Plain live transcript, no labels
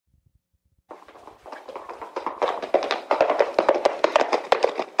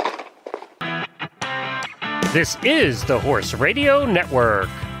This is the Horse Radio Network.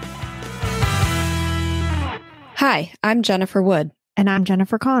 Hi, I'm Jennifer Wood. And I'm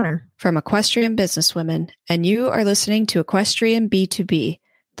Jennifer Connor from Equestrian Businesswomen, and you are listening to Equestrian B2B,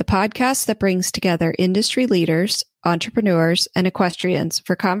 the podcast that brings together industry leaders, entrepreneurs, and equestrians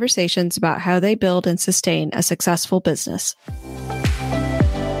for conversations about how they build and sustain a successful business.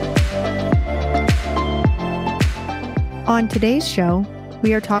 On today's show,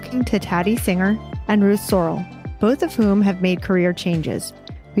 we are talking to Tati Singer and Ruth Sorrell, both of whom have made career changes.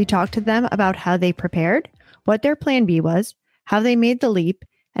 We talked to them about how they prepared, what their plan B was, how they made the leap,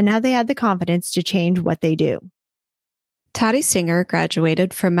 and how they had the confidence to change what they do. Tati Singer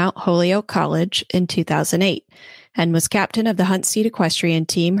graduated from Mount Holyoke College in 2008 and was captain of the Hunt Seat Equestrian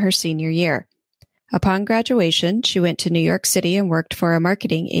team her senior year. Upon graduation, she went to New York City and worked for a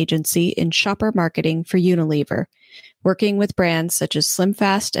marketing agency in shopper marketing for Unilever, working with brands such as Slim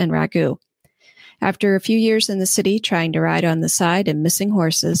Fast and Ragu. After a few years in the city trying to ride on the side and missing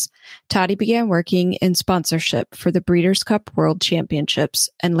horses, Tati began working in sponsorship for the Breeders' Cup World Championships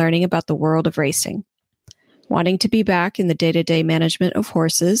and learning about the world of racing. Wanting to be back in the day-to-day management of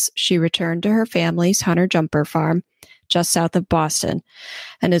horses, she returned to her family's hunter-jumper farm just south of Boston,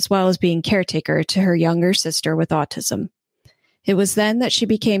 and as well as being caretaker to her younger sister with autism. It was then that she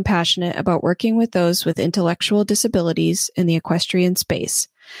became passionate about working with those with intellectual disabilities in the equestrian space,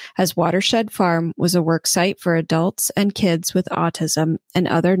 as Watershed Farm was a work site for adults and kids with autism and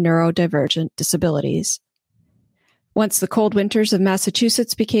other neurodivergent disabilities. Once the cold winters of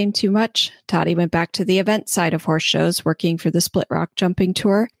Massachusetts became too much, Tati went back to the event side of horse shows, working for the Split Rock Jumping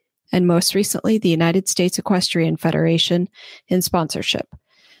Tour, and most recently the United States Equestrian Federation in sponsorship.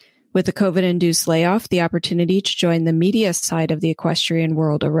 With the COVID-induced layoff, the opportunity to join the media side of the equestrian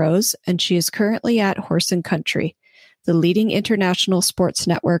world arose, and she is currently at Horse and Country, the leading international sports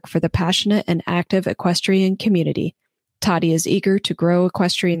network for the passionate and active equestrian community. Tati is eager to grow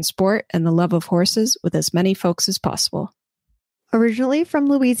equestrian sport and the love of horses with as many folks as possible. Originally from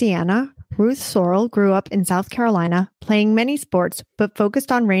Louisiana, Ruth Sorrell grew up in South Carolina, playing many sports, but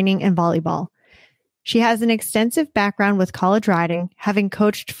focused on reining and volleyball. She has an extensive background with college riding, having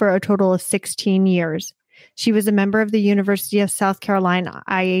coached for a total of 16 years. She was a member of the University of South Carolina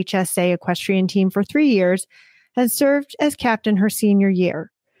IHSA equestrian team for 3 years and served as captain her senior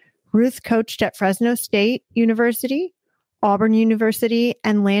year. Ruth coached at Fresno State University, Auburn University,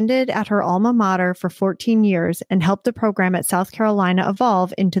 and landed at her alma mater for 14 years and helped the program at South Carolina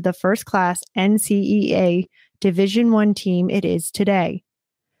evolve into the first-class NCEA Division I team it is today.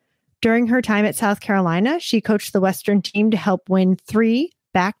 During her time at South Carolina, she coached the Western team to help win 3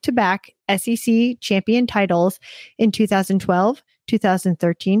 back-to-back SEC champion titles in 2012,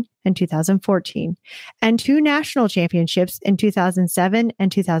 2013, and 2014, and 2 national championships in 2007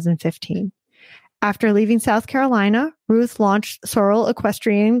 and 2015. After leaving South Carolina, Ruth launched Sorrell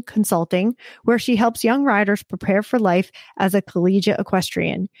Equestrian Consulting, where she helps young riders prepare for life as a collegiate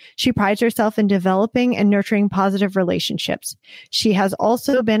equestrian. She prides herself in developing and nurturing positive relationships. She has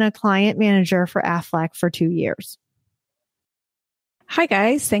also been a client manager for Aflac for 2 years. Hi,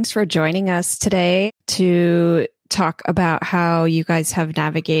 guys. Thanks for joining us today to talk about how you guys have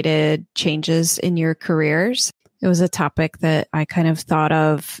navigated changes in your careers. It was a topic that I kind of thought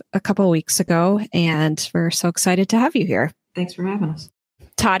of a couple of weeks ago, and we're so excited to have you here. Thanks for having us.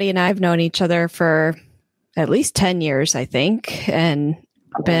 Tati and I have known each other for at least 10 years, I think, and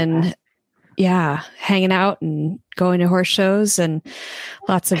been, hanging out and going to horse shows and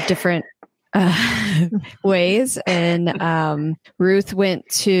lots of different ways. And Ruth went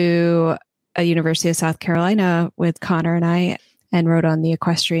to a University of South Carolina with Connor and I and rode on the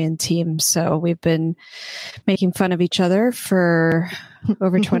equestrian team. So we've been making fun of each other for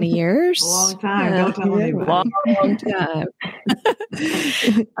over 20 years. A long time. Don't tell anybody. Long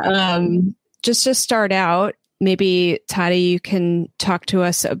time. Just to start out, maybe Tati, you can talk to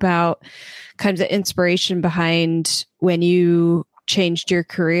us about kind of the inspiration behind when you changed your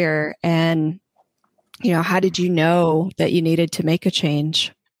career and, how did you know that you needed to make a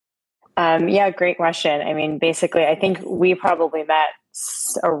change? Great question. I mean, basically, I think we probably met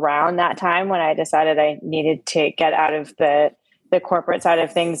around that time when I decided I needed to get out of the corporate side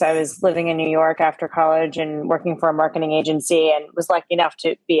of things. I was living in New York after college and working for a marketing agency and was lucky enough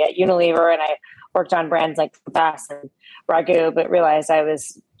to be at Unilever. And I worked on brands like Fast and Ragu, but realized I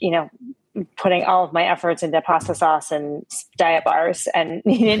was, putting all of my efforts into pasta sauce and diet bars and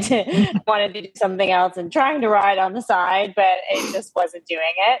wanted to do something else and trying to ride on the side, but it just wasn't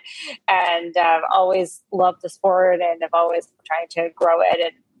doing it. And I've always loved the sport and I've always tried to grow it.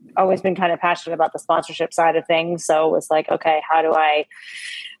 And always been kind of passionate about the sponsorship side of things. So it was like, okay, how do I,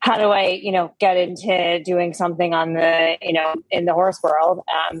 get into doing something on the, in the horse world,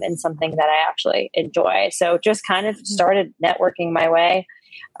 and something that I actually enjoy. So just kind of started networking my way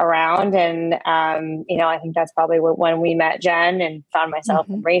around. And, I think that's probably when we met Jen and found myself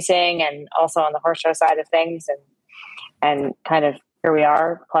in racing and also on the horse show side of things. And kind of here we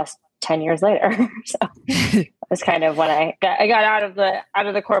are plus 10 years later. So it was kind of when I got out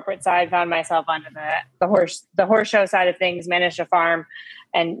of the corporate side, found myself onto the horse show side of things, managed a farm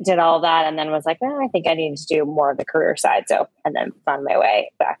and did all that. And then was like, I think I need to do more of the career side. So, and then found my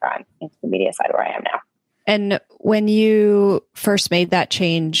way back on into the media side where I am now. And when you first made that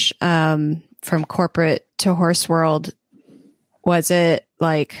change from corporate to horse world, was it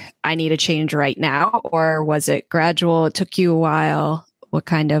like, I need a change right now, or was it gradual? It took you a while. What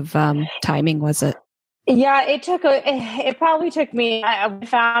kind of timing was it? Yeah, it probably took me, I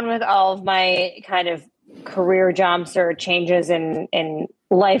found with all of my kind of career jumps or changes in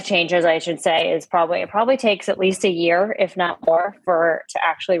life changes, I should say, it probably takes at least a year, if not more, to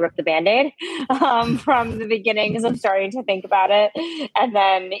actually rip the Band-Aid from the beginnings of starting to think about it. And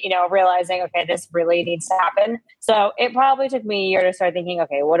then, realizing, okay, this really needs to happen. So it probably took me a year to start thinking,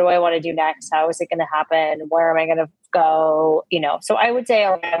 okay, what do I want to do next? How is it going to happen? Where am I going to go? So I would say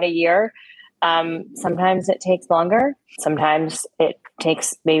around a year. Sometimes it takes longer. Sometimes it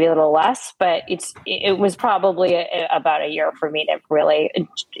takes maybe a little less, but it was probably about a year for me to really,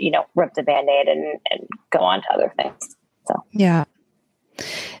 rip the Band-Aid and go on to other things. So, yeah.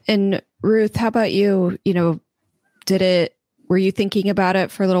 And Ruth, how about you? Were you thinking about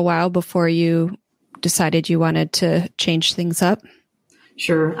it for a little while before you decided you wanted to change things up?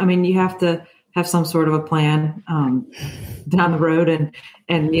 Sure. I mean, you have to have some sort of a plan down the road,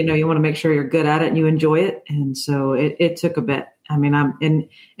 and you want to make sure you're good at it and you enjoy it. And so it took a bit. I mean, I'm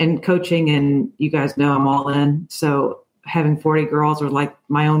in coaching, and you guys know I'm all in. So having 40 girls are like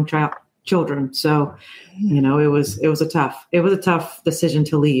my own children. So it was a tough decision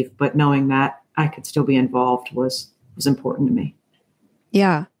to leave, but knowing that I could still be involved was important to me.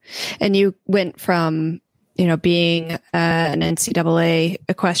 Yeah, and you went from being an NCAA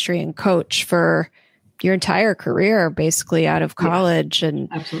equestrian coach for your entire career, basically out of college. And,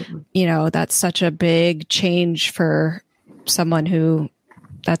 absolutely. That's such a big change for someone who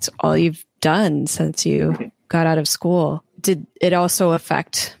that's all you've done since you got out of school. Did it also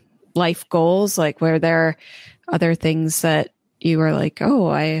affect life goals? Like, were there other things that you were like, oh,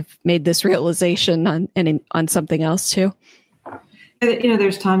 I've made this realization on something else too?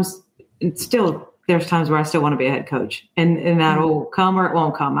 There's times where I still want to be a head coach, and that'll come or it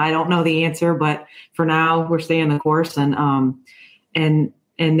won't come. I don't know the answer, but for now we're staying the course, and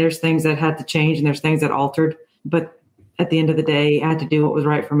there's things that had to change and there's things that altered. But at the end of the day, I had to do what was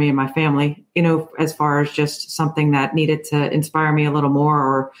right for me and my family, as far as just something that needed to inspire me a little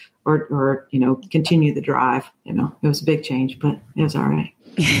more or continue the drive. It was a big change, but it was all right.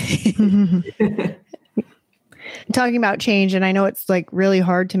 Talking about change, and I know it's like really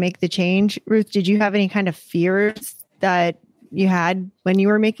hard to make the change. Ruth, did you have any kind of fears that you had when you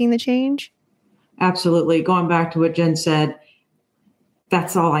were making the change? Absolutely. Going back to what Jen said,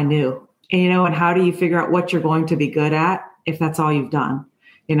 that's all I knew. And how do you figure out what you're going to be good at if that's all you've done?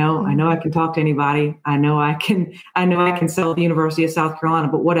 I know I can talk to anybody. I know I can sell at the University of South Carolina,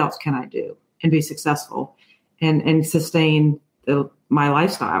 but what else can I do and be successful and sustain my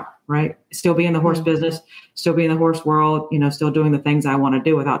lifestyle, right? Still be in the horse business, still be in the horse world, still doing the things I want to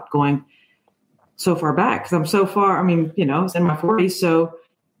do without going so far back. Cause I'm so far, I was in my 40s. So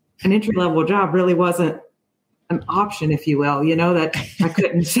an entry level job really wasn't an option, if you will, that I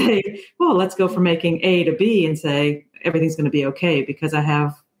couldn't say, well, let's go from making A to B and say everything's going to be okay because I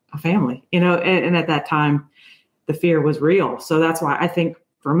have a family, and at that time the fear was real. So that's why I think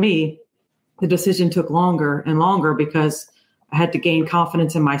for me, the decision took longer and longer because I had to gain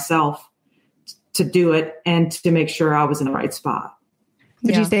confidence in myself to do it and to make sure I was in the right spot.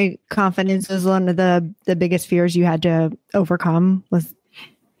 Would you say confidence was one of the biggest fears you had to overcome, was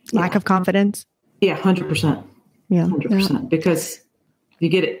lack of confidence? Yeah, 100%. Yeah, 100%. Because you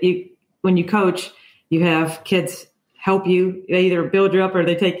get it. When you coach, you have kids help you. They either build you up or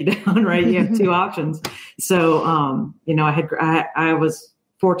they take you down, right? You have two options. So, I was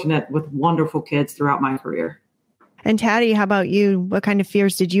fortunate with wonderful kids throughout my career. And Taddy, how about you? What kind of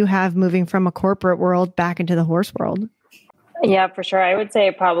fears did you have moving from a corporate world back into the horse world? Yeah, for sure. I would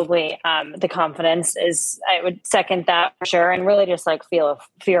say probably the confidence I would second that for sure. And really just like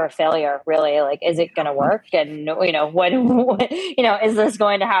fear of failure, really. Like, is it going to work? And, what, is this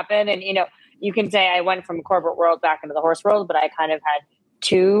going to happen? And, you can say I went from corporate world back into the horse world, but I kind of had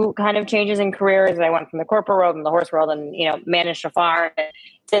two kind of changes in careers. I went from the corporate world and the horse world and, managed a farm and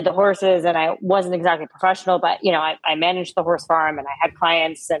did the horses, and I wasn't exactly professional, but, I managed the horse farm and I had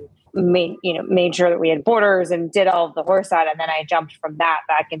clients and made sure that we had boarders and did all of the horse side. And then I jumped from that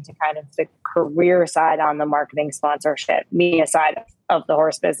back into kind of the career side on the marketing, sponsorship, media side of the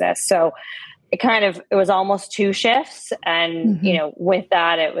horse business. So it was almost two shifts. And, with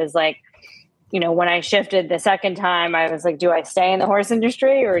that, it was like, when I shifted the second time, I was like, do I stay in the horse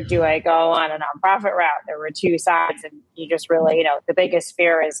industry or do I go on a nonprofit route? There were two sides, and you just really, the biggest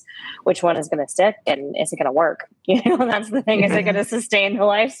fear is which one is going to stick and is it going to work? That's the thing. Is it going to sustain the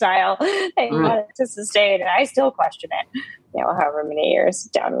lifestyle that you want it to sustain? And I still question it, however many years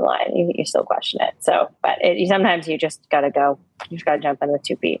down the line, you still question it. So, but sometimes you just got to go, you just got to jump in with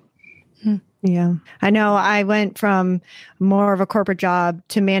 2 feet. Yeah, I know. I went from more of a corporate job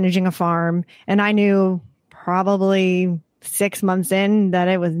to managing a farm, and I knew probably 6 months in that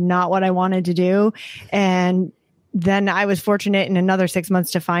it was not what I wanted to do. And then I was fortunate in another 6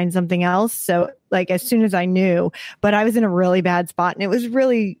 months to find something else. So like as soon as I knew, but I was in a really bad spot, and it's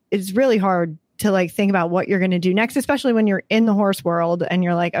really hard to like think about what you're going to do next, especially when you're in the horse world and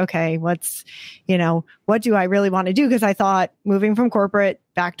you're like, okay, what do I really want to do? Because I thought moving from corporate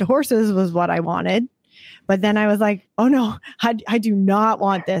back to horses was what I wanted. But then I was like, oh no, I do not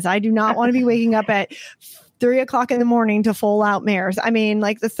want this. I do not want to be waking up at 3 o'clock in the morning to foal out mares. I mean,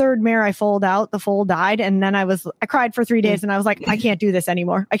 like the third mare I foaled out, the foal died. And then I cried for 3 days and I was like, I can't do this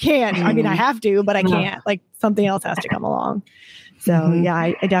anymore. I can't. I mean, I have to, but I can't. Like something else has to come along. So yeah,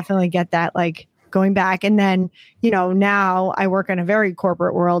 I definitely get that. Like, going back. And then, now I work in a very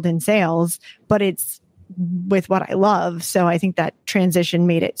corporate world in sales, but it's with what I love. So I think that transition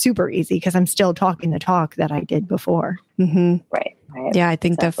made it super easy because I'm still talking the talk that I did before. Mm-hmm. Right. Yeah. I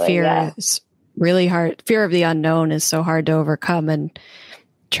think the fear is really hard. Fear of the unknown is so hard to overcome, and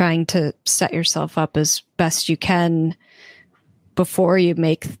trying to set yourself up as best you can before you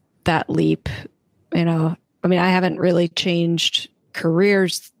make that leap. I haven't really changed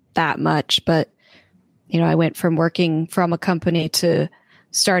careers that much, but I went from working from a company to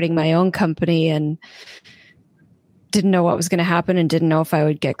starting my own company and didn't know what was going to happen and didn't know if I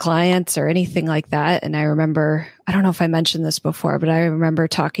would get clients or anything like that. And I remember, I don't know if I mentioned this before, but I remember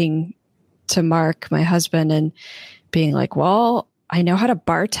talking to Mark, my husband, and being like, well, I know how to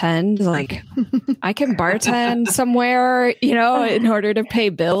bartend. Like I can bartend somewhere, in order to pay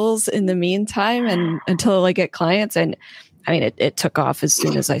bills in the meantime and until I get clients. And I mean, it took off as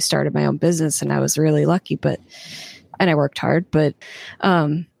soon as I started my own business, and I was really lucky, and I worked hard. But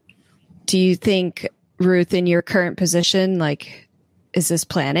do you think, Ruth, in your current position, like, is this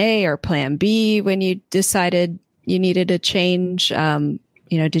plan A or plan B when you decided you needed a change?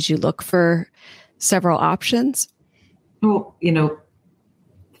 Did you look for several options? Well,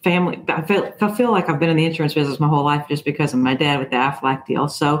 family, I feel like I've been in the insurance business my whole life just because of my dad with the Aflac deal.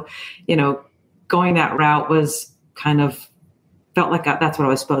 So, going that route was kind of felt like that's what I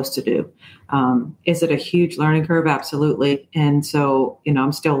was supposed to do. Is it a huge learning curve? Absolutely. And so,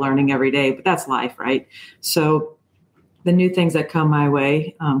 I'm still learning every day, but that's life, right? So the new things that come my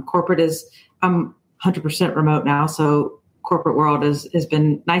way, corporate I'm 100% remote now. So corporate world has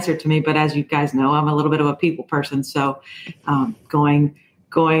been nicer to me, but as you guys know, I'm a little bit of a people person. So going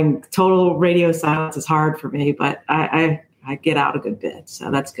total radio silence is hard for me, but I get out a good bit. So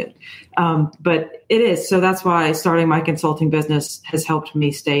that's good. But it is. So that's why starting my consulting business has helped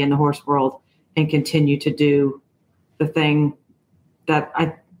me stay in the horse world and continue to do the thing that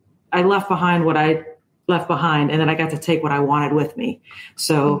I left behind, what I left behind. And then I got to take what I wanted with me.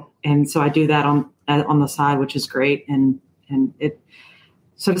 So I do that on the side, which is great. And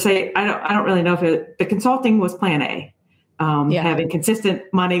so to say, I don't really know if the consulting was plan A. Having consistent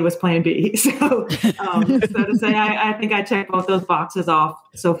money was plan B. So to say, I think I checked both those boxes off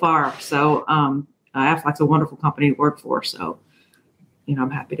so far. So Aflac's a wonderful company to work for. So, I'm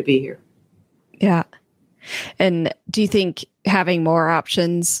happy to be here. Yeah. And do you think having more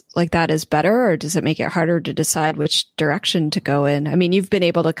options like that is better, or does it make it harder to decide which direction to go in? I mean, you've been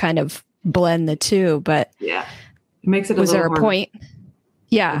able to kind of blend the two, but yeah, it makes it was there a point?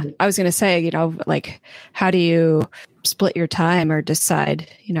 Yeah, I was going to say, like, how do you split your time or decide,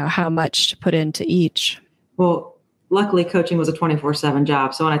 how much to put into each? Well, luckily coaching was a 24/7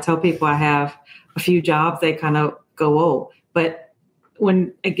 job. So when I tell people I have a few jobs, they kind of go, oh, but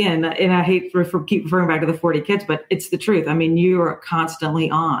when, again, and I hate to keep referring back to the 40 kids, but it's the truth. I mean, you are constantly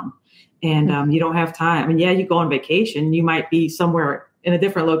on and you don't have time. I mean, yeah, you go on vacation, you might be somewhere in a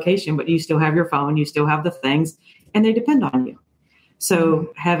different location, but you still have your phone, you still have the things, and they depend on you.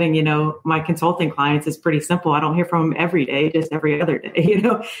 So having, my consulting clients is pretty simple. I don't hear from them every day, just every other day,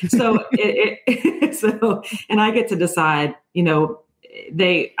 so and I get to decide,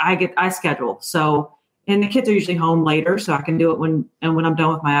 I schedule. So, and the kids are usually home later, so I can do it when I'm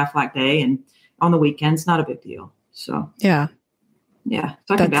done with my Aflac day, and on the weekends, not a big deal. So, yeah. So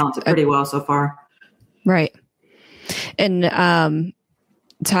I can balance it pretty well so far. Right. And,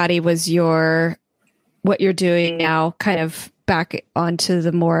 Toddy, was what you're doing now kind of back onto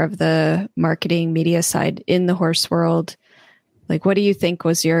the more of the marketing media side in the horse world? Like, what do you think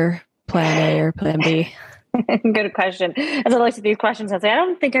was your plan A or plan B? Good question. As I looked at these questions, I say, I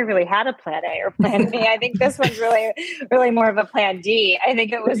don't think I really had a plan A or plan B. I think this one's really, really more of a plan D. I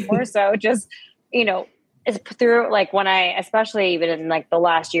think it was more so just, it's through like when especially even in like the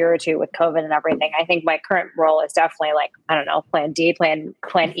last year or two with COVID and everything, I think my current role is definitely like, I don't know, plan D, plan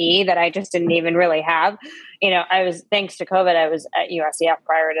E that I just didn't even really have. Thanks to COVID, I was at USCF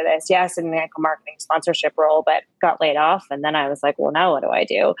prior to this. Yes, in the marketing sponsorship role, but got laid off. And then I was like, well, now what do I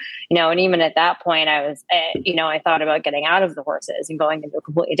do? And even at that point I was, I thought about getting out of the horses and going into a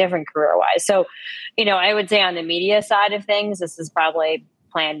completely different career wise. So, I would say on the media side of things, this is probably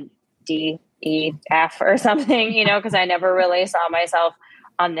plan D, E, F or something, because I never really saw myself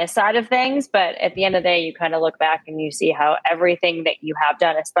on this side of things. But at the end of the day, you kind of look back and you see how everything that you have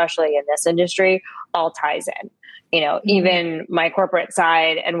done, especially in this industry, all ties in. Even my corporate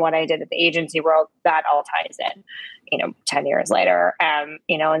side and what I did at the agency world, that all ties in, 10 years later. And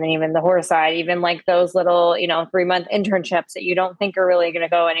then even the horse side, even like those little, 3-month internships that you don't think are really going to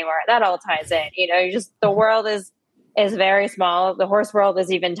go anywhere, that all ties in. The world is very small. The horse world is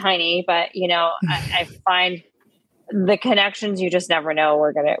even tiny, but I find the connections, you just never know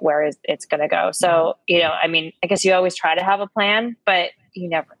where it's going to go. So, I guess you always try to have a plan, but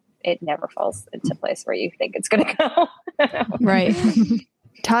it never falls into place where you think it's going to go. Right.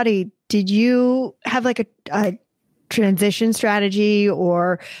 Toddy, did you have like a transition strategy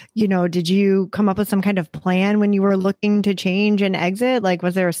or, did you come up with some kind of plan when you were looking to change and exit? Like,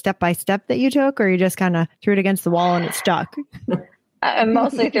 was there a step-by-step that you took, or you just kind of threw it against the wall and it stuck? I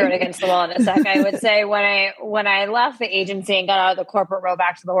mostly threw it against the wall in a sec. I would say when I left the agency and got out of the corporate role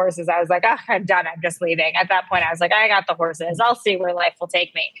back to the horses, I was like, I'm done. I'm just leaving. At that point, I was like, I got the horses. I'll see where life will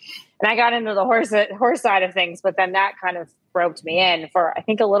take me. And I got into the horse side of things, but then that kind of roped me in for, I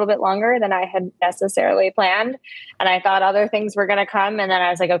think, a little bit longer than I had necessarily planned. And I thought other things were going to come. And then I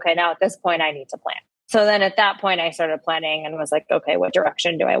was like, okay, now at this point, I need to plan. So then at that point, I started planning and was like, okay, what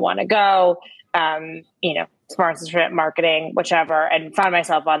direction do I want to go? Sponsorship, marketing, whichever, and found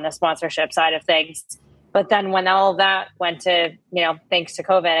myself on the sponsorship side of things. But then when all of that went to, thanks to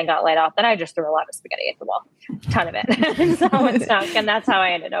COVID and got laid off, then I just threw a lot of spaghetti at the wall, a ton of it. So it stunk, and that's how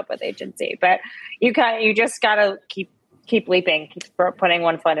I ended up with agency. But you just got to keep leaping, keep putting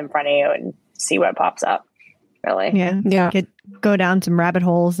one foot in front of you and see what pops up. Really. Yeah. Go down some rabbit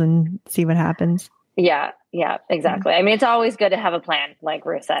holes and see what happens. Yeah, exactly. I mean, it's always good to have a plan, like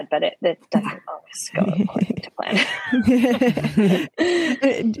Ruth said, but it doesn't always go according to plan.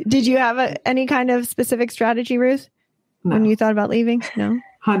 Did you have any kind of specific strategy, Ruth, when you thought about leaving? No?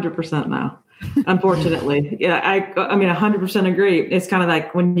 100% no. Unfortunately. Yeah, I mean, 100% agree. It's kind of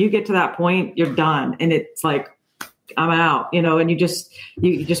like when you get to that point, you're done. And it's like, I'm out, and you just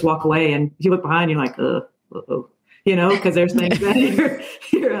walk away and you look behind, you're like, because there's things that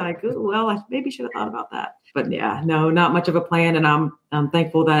you're like, oh, well, I maybe should have thought about that. But yeah, no, not much of a plan. And I'm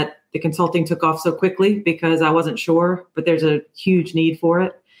thankful that the consulting took off so quickly because I wasn't sure, but there's a huge need for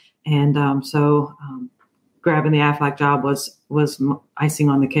it. And so grabbing the Aflac job was icing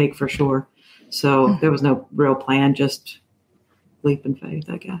on the cake for sure. So there was no real plan, just leap in faith,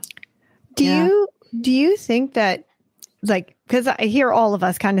 I guess. Do you think that, like, because I hear all of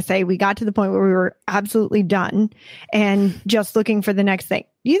us kind of say we got to the point where we were absolutely done and just looking for the next thing.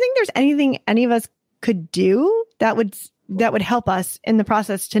 Do you think there's anything any of us could do that would help us in the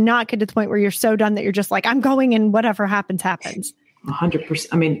process to not get to the point where you're so done that you're just like, I'm going and whatever happens, happens? 100%.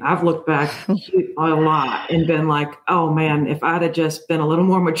 I mean, I've looked back a lot and been like, oh man, if I'd have just been a little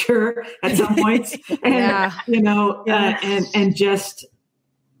more mature at some points and, and just,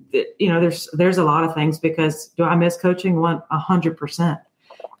 there's a lot of things because do I miss coaching? 100%.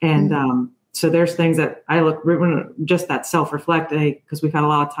 And, so there's things that I look just that self-reflect because we've had a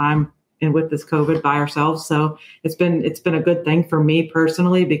lot of time and with this COVID by ourselves. So it's been a good thing for me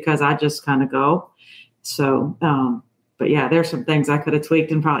personally because I just kind of go. So, but yeah, there's some things I could have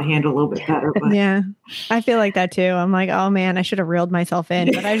tweaked and probably handled a little bit better. But. Yeah, I feel like that too. I'm like, oh man, I should have reeled myself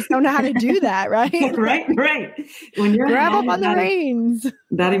in, but I just don't know how to do that. Right. Right. When you're grab up on the reins,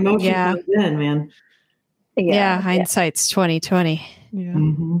 that emotion comes in, man. Yeah, hindsight's 2020. Yeah.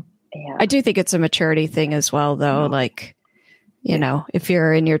 Mm-hmm. Yeah. I do think it's a maturity thing as well, though. Like, you know, if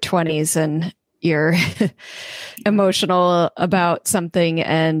you're in your 20s and you're emotional about something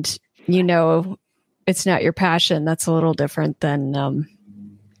and you know it's not your passion, that's a little different than,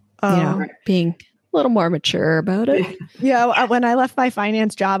 being a little more mature about it. Yeah. When I left my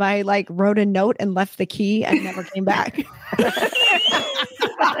finance job, I like wrote a note and left the key and never came back.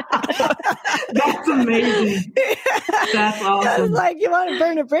 That's amazing. That's awesome. I was like, you want to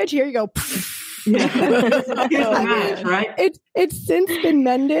burn a bridge? Here you go. Yeah. Here's the match, right? It's since been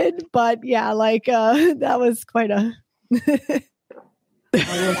mended, but yeah, like that was quite a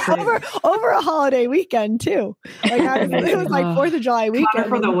over a holiday weekend too. Like it was like 4th of July weekend. Connor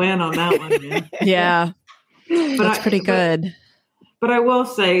for the win on that one, man. Yeah, that's pretty good. But I will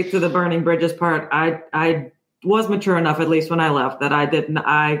say, to the burning bridges part, I was mature enough, at least when I left, that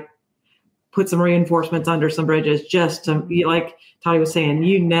I put some reinforcements under some bridges just to, like Toddy was saying,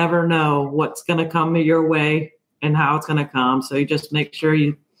 you never know what's going to come your way and how it's going to come. So you just make sure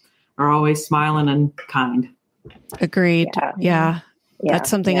you are always smiling and kind. Agreed. Yeah. That's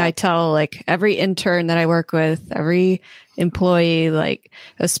something I tell like every intern that I work with, every employee, like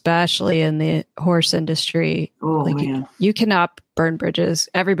especially in the horse industry. Oh, like man. You cannot burn bridges.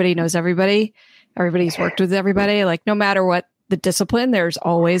 Everybody knows everybody. Everybody's worked with everybody. Like no matter what the discipline, there's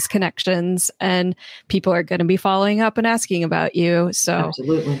always connections and people are going to be following up and asking about you. So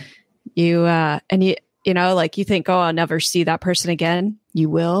absolutely. You know, like you think, oh, I'll never see that person again. You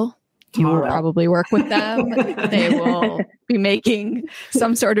will. You will probably work with them. They will be making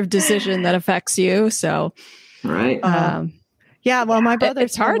some sort of decision that affects you. So, right. Yeah. Well, my brother,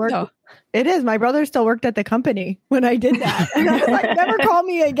 it's hard though. It is. My brother still worked at the company when I did that. And I was like, never call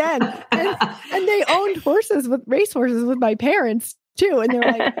me again. And they owned race horses with my parents too. And they're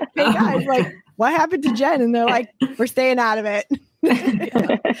like, hey guys, like, what happened to Jen? And they're like, we're staying out of it.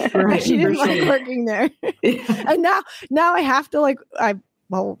 Right, she didn't like working there. And now I have to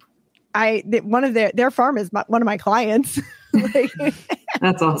one of their farm is one of my clients. Like,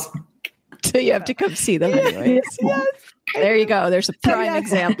 that's awesome. So you have to come see them anyways. Yes. There you go. There's a prime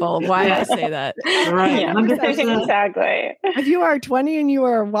example of why I say that. Right. Yeah, exactly. If you are 20 and you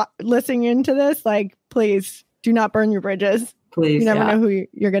are listening into this, like, please do not burn your bridges. Please. You never know who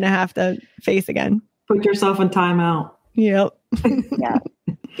you're going to have to face again. Put yourself in timeout. Yep. Yeah.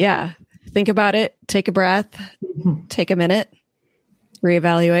 Yeah. Think about it. Take a breath. Take a minute.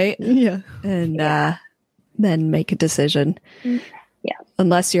 Reevaluate. Yeah. And then make a decision. Yeah.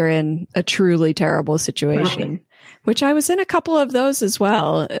 Unless you're in a truly terrible situation, which I was in a couple of those as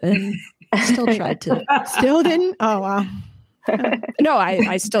well. And still tried to. Still didn't? Oh, wow. No,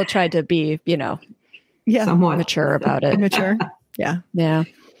 I still tried to be, somewhat mature about it. Mature. Yeah. Yeah.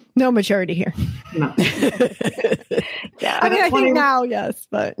 No maturity here. No. Yeah. I mean, I think now, yes,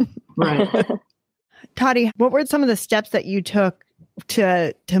 but. Right. Toddy, what were some of the steps that you took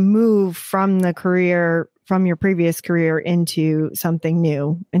to move from your previous career into something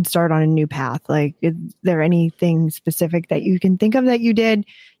new and start on a new path? Like, is there anything specific that you can think of that you did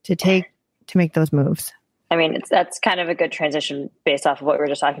to make those moves? I mean, that's kind of a good transition based off of what we were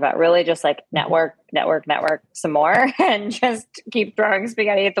just talking about. Really just like network some more and just keep throwing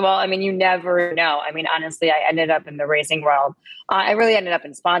spaghetti at the wall. I mean, you never know. I mean, honestly, I ended up in the racing world. I really ended up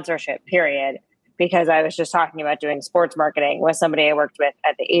in sponsorship, period, because I was just talking about doing sports marketing with somebody I worked with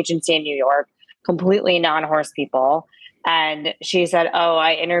at the agency in New York, completely non-horse people. And she said, oh,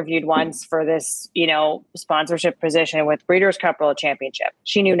 I interviewed once for this, sponsorship position with Breeders' Cup World Championship.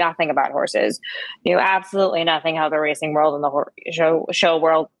 She knew nothing about horses, knew absolutely nothing how the racing world and the show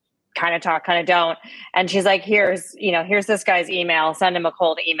world kind of talk, kind of don't. And she's like, here's this guy's email, send him a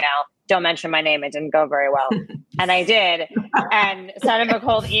cold email. Don't mention my name. It didn't go very well. And I did. And sent him a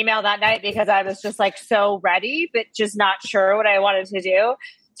cold email that night because I was just like so ready, but just not sure what I wanted to do.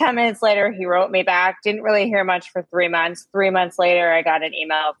 10 minutes later, he wrote me back. Didn't really hear much for 3 months. 3 months later, I got an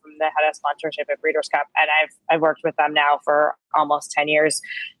email from the head of sponsorship at Breeders' Cup. And I've worked with them now for almost 10 years.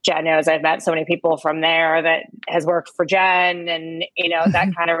 Jen knows I've met so many people from there that has worked for Jen. And,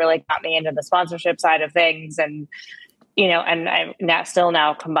 that kind of really got me into the sponsorship side of things. And, and I've still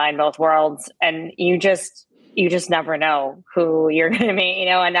combine both worlds. And you just never know who you're going to meet,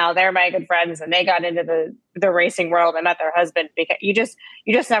 and now they're my good friends and they got into the racing world and met their husband because you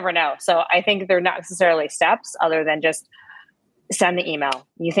just never know. So I think they're not necessarily steps other than just send the email.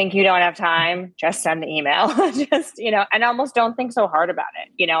 You think you don't have time, just send the email, and almost don't think so hard about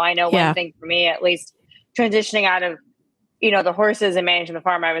it. I know one thing for me, at least transitioning out of, the horses and managing the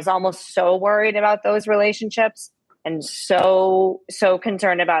farm, I was almost so worried about those relationships and so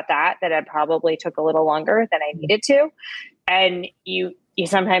concerned about that it probably took a little longer than I needed to. And you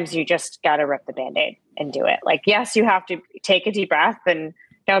sometimes you just got to rip the Band-Aid and do it. Like, yes, you have to take a deep breath and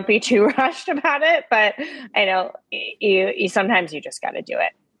don't be too rushed about it. But I know you sometimes you just got to do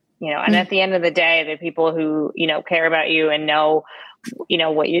it, and at the end of the day, the people who, care about you and know,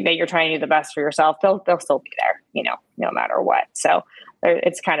 that you're trying to do the best for yourself, they'll still be there, no matter what. So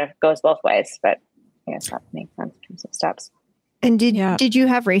it's kind of goes both ways, but I guess that makes sense in terms of steps. And did you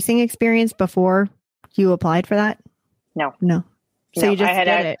have racing experience before you applied for that? No. So you just did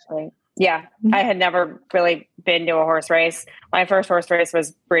it. Yeah. I had never really been to a horse race. My first horse race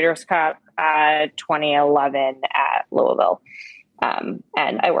was Breeders' Cup 2011 at Louisville. And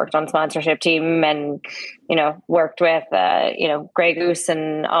I worked on sponsorship team and, worked with, Grey Goose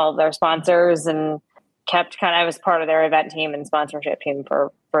and all of their sponsors, and I was part of their event team and sponsorship team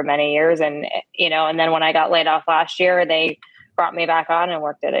for many years. And, and then when I got laid off last year, they brought me back on and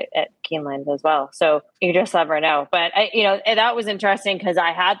worked at Keeneland as well. So you just never know. But that was interesting because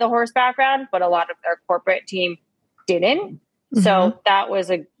I had the horse background, but a lot of their corporate team didn't. Mm-hmm. So that was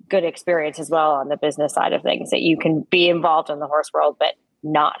a good experience as well on the business side of things, that you can be involved in the horse world, but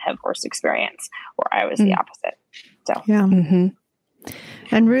not have horse experience, where I was the opposite. So, yeah. Mm-hmm.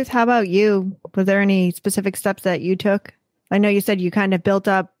 And Ruth, how about you? Was there any specific steps that you took? I know you said you kind of built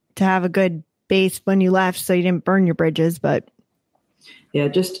up to have a good base when you left, so you didn't burn your bridges, but. Yeah,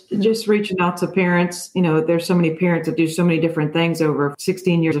 just reaching out to parents. There's so many parents that do so many different things over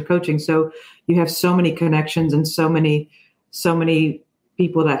 16 years of coaching. So you have so many connections and so many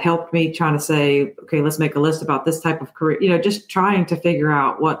people that helped me trying to say, okay, let's make a list about this type of career, just trying to figure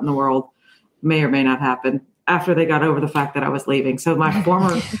out what in the world may or may not happen after they got over the fact that I was leaving. So my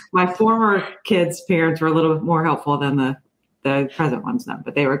former kids' parents were a little bit more helpful than the present ones now,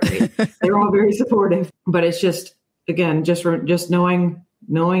 but they were great. They were all very supportive, but it's just, again, just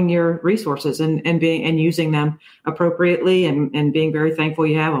knowing your resources and using them appropriately and being very thankful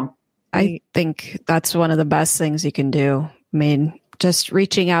you have them. I think that's one of the best things you can do. I mean, just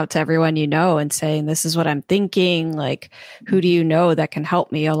reaching out to everyone and saying, this is what I'm thinking. Like, who do you know that can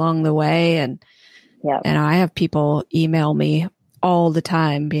help me along the way? And I have people email me all the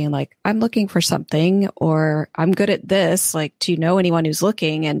time being like, I'm looking for something, or I'm good at this. Like, do you know anyone who's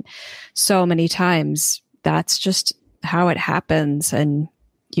looking? And so many times that's just how it happens. And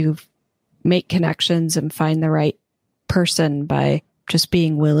you make connections and find the right person by just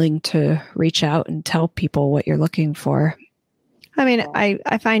being willing to reach out and tell people what you're looking for. I mean,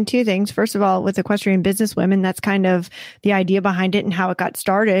 I find two things. First of all, with Equestrian Businesswomen, that's kind of the idea behind it, and how it got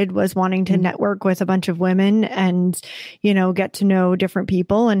started was wanting to network with a bunch of women and, get to know different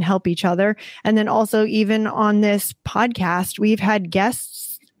people and help each other. And then also, even on this podcast, we've had guests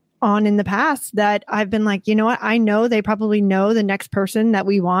on in the past that I've been like, you know what? I know they probably know the next person that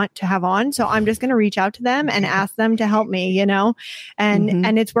we want to have on. So I'm just going to reach out to them and ask them to help me, and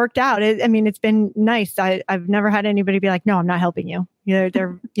it's worked out. It's been nice. I've never had anybody be like, no, I'm not helping you. They're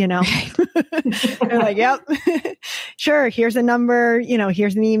they're like, yep, sure. Here's a number,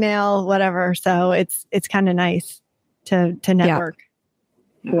 here's an email, whatever. So it's kind of nice to network.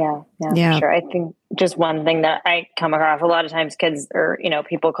 Yeah, sure. I think just one thing that I come across a lot of times, kids or,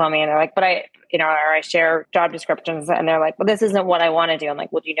 people call me and they're like, but or I share job descriptions and they're like, well, this isn't what I want to do. I'm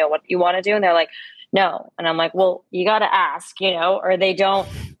like, well, do you know what you want to do? And they're like, no. And I'm like, well, you got to ask, or they don't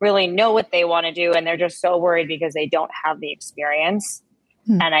really know what they want to do. And they're just so worried because they don't have the experience.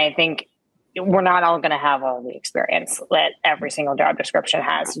 And I think we're not all going to have all the experience that every single job description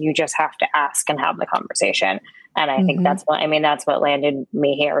has. You just have to ask and have the conversation. And I think that's what landed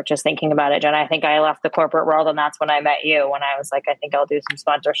me here, just thinking about it. Jen, I think I left the corporate world, and that's when I met you, when I was like, I think I'll do some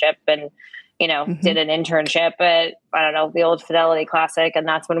sponsorship, and, did an internship at, I don't know, the old Fidelity Classic. And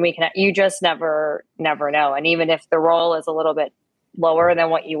that's when we connect. You just never know. And even if the role is a little bit lower than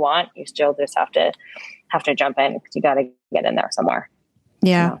what you want, you still just have to jump in, because you got to get in there somewhere.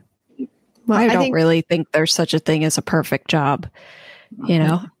 Yeah. Well, I don't really think there's such a thing as a perfect job.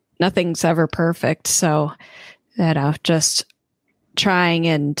 Nothing's ever perfect. So, just trying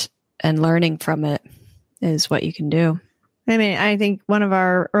and learning from it is what you can do. I think one of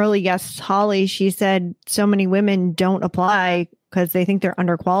our early guests, Holly, she said so many women don't apply because they think they're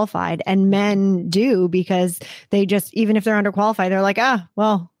underqualified, and men do because they just, even if they're underqualified, they're like,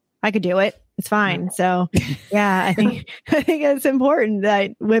 well, I could do it. It's fine. So yeah, I think it's important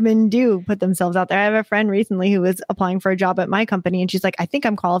that women do put themselves out there. I have a friend recently who was applying for a job at my company, and she's like, I think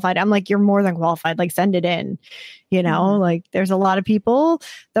I'm qualified. I'm like, you're more than qualified. Like, send it in, like there's a lot of people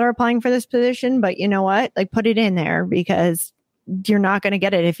that are applying for this position, but you know what? Like, put it in there, because you're not going to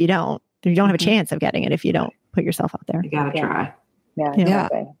get it if you don't. You don't have a chance of getting it if you don't. put yourself out there. You got to try. Yeah.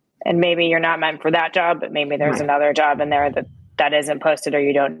 Exactly. And maybe you're not meant for that job, but maybe there's another job in there that isn't posted or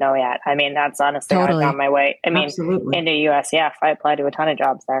you don't know yet. I mean, that's honestly how I found my way. I mean, into USCF, I applied to a ton of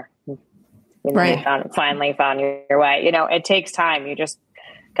jobs there. Finally found your way. It takes time. You just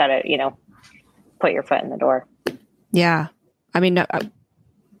got to, put your foot in the door. Yeah. I mean,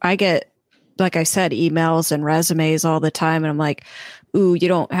 I get, like I said, emails and resumes all the time. And I'm like, ooh, you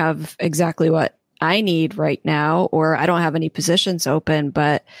don't have exactly what I need right now, or I don't have any positions open,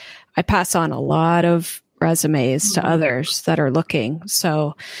 but I pass on a lot of resumes to others that are looking.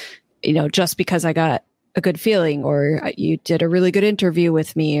 So, just because I got a good feeling or you did a really good interview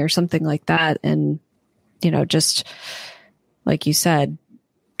with me or something like that. And, just like you said,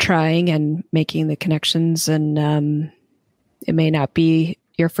 trying and making the connections, and it may not be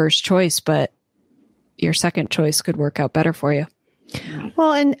your first choice, but your second choice could work out better for you.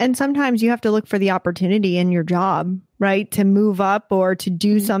 Well, and sometimes you have to look for the opportunity in your job, right? To move up or to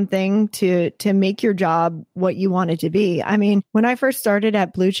do something to make your job what you want it to be. I mean, when I first started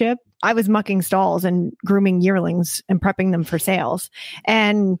at Blue Chip, I was mucking stalls and grooming yearlings and prepping them for sales.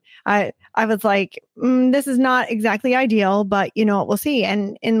 And I was like, this is not exactly ideal, but we'll see.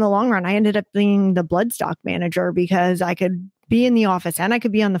 And in the long run, I ended up being the bloodstock manager because I could be in the office and I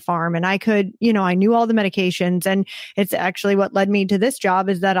could be on the farm and I could, I knew all the medications. And it's actually what led me to this job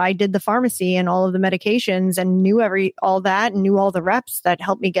is that I did the pharmacy and all of the medications and knew all that and knew all the reps that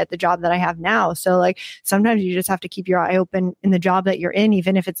helped me get the job that I have now. So like sometimes you just have to keep your eye open in the job that you're in,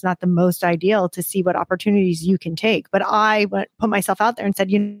 even if it's not the most ideal, to see what opportunities you can take. But I put myself out there and said,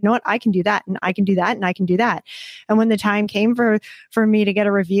 you know what, I can do that and I can do that and I can do that. And when the time came for me to get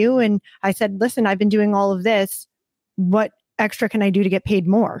a review and I said, listen, I've been doing all of this. What extra can I do to get paid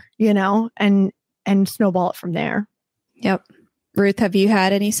more, and snowball it from there. Yep. Ruth, have you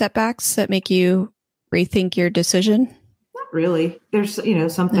had any setbacks that make you rethink your decision? Not really. There's,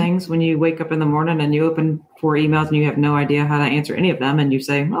 some things when you wake up in the morning and you open 4 emails and you have no idea how to answer any of them. And you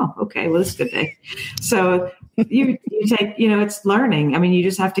say, oh, okay, well, this is a good day. So you take, it's learning. I mean, you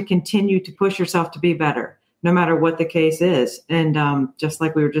just have to continue to push yourself to be better, no matter what the case is. And just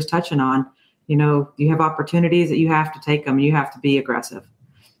like we were just touching on, you have opportunities that you have to take them. You have to be aggressive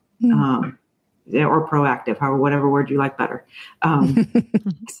or proactive, whatever word you like better.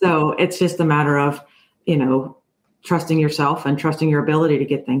 So it's just a matter of, trusting yourself and trusting your ability to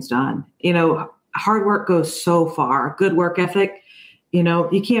get things done. Hard work goes so far. Good work ethic, you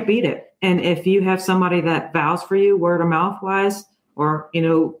can't beat it. And if you have somebody that vows for you word of mouth wise, or,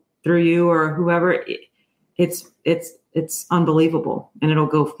 through you or whoever, it's unbelievable and it'll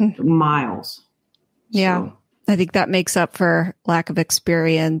go miles. Yeah. So. I think that makes up for lack of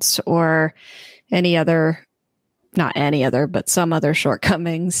experience or not any other, but some other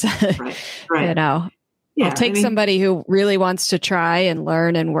shortcomings. Right. Yeah, I'll take somebody who really wants to try and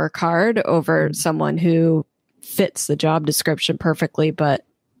learn and work hard over someone who fits the job description perfectly, but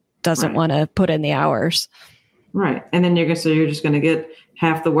doesn't want to put in the hours. Right. And then you're just going to get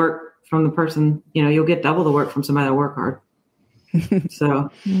half the work from the person, you'll get double the work from somebody that work hard. So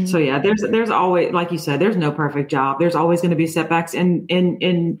yeah, there's always, like you said, there's no perfect job. There's always going to be setbacks. And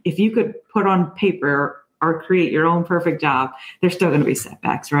if you could put on paper or create your own perfect job, there's still going to be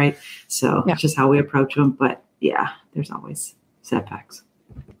setbacks. Right. So it's just how we approach them. But yeah, there's always setbacks.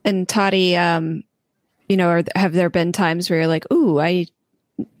 And Toddy, have there been times where you're like, ooh, I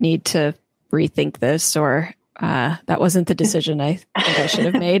need to rethink this, or that wasn't the decision I think I should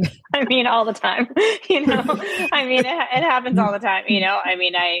have made? I mean, all the time, I mean, it happens all the time,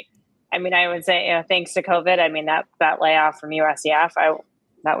 I would say, thanks to COVID, I mean, that layoff from USCF,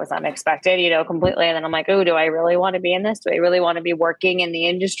 that was unexpected, completely. And then I'm like, oh, do I really want to be in this? Do I really want to be working in the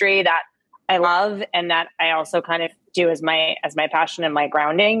industry that I love and that I also kind of do as my passion and my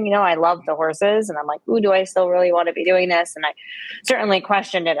grounding? I love the horses, and I'm like, ooh, do I still really want to be doing this? And I certainly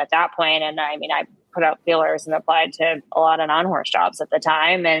questioned it at that point. And I mean, I put out feelers and applied to a lot of non-horse jobs at the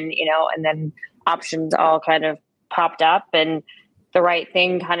time. And, and then options all kind of popped up and the right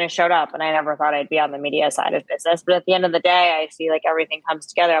thing kind of showed up. And I never thought I'd be on the media side of business. But at the end of the day, I see like everything comes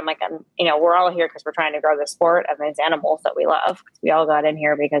together. I'm like, we're all here because we're trying to grow the sport and these animals that we love. We all got in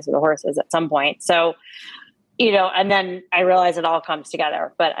here because of the horses at some point. So, and then I realize it all comes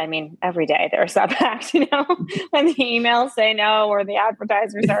together. But I mean, every day there are setbacks, when the emails say no or the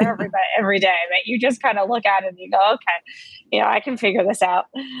advertisers are every day. But you just kind of look at it and you go, okay, I can figure this out.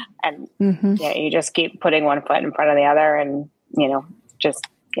 And you just keep putting one foot in front of the other and,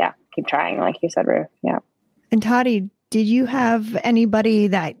 keep trying, like you said, Ruth. Yeah. And Toddy, did you have anybody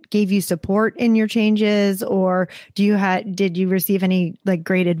that gave you support in your changes, or did you receive any like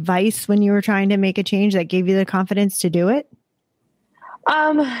great advice when you were trying to make a change that gave you the confidence to do it?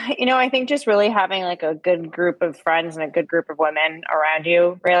 I think just really having like a good group of friends and a good group of women around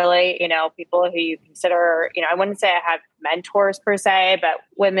you, really, people who you consider, I wouldn't say I have mentors per se, but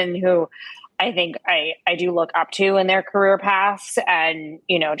women who I think I do look up to in their career paths, and,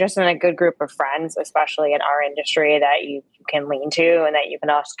 just in a good group of friends, especially in our industry, that you can lean to and that you can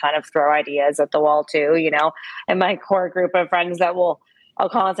also kind of throw ideas at the wall too, and my core group of friends that I'll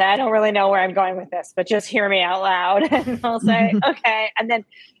call and say, I don't really know where I'm going with this, but just hear me out loud. And I'll say, okay. And then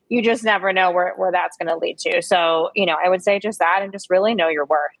you just never know where that's going to lead to. So, I would say just that, and just really know your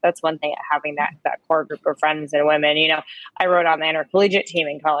worth. That's one thing, having that core group of friends and women. I rode on the intercollegiate team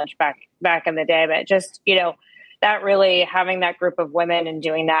in college back in the day, but just, that really, having that group of women and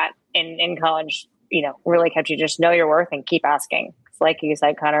doing that in college, really kept you just know your worth and keep asking. Like you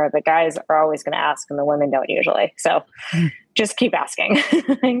said, Connor, the guys are always going to ask and the women don't usually. So just keep asking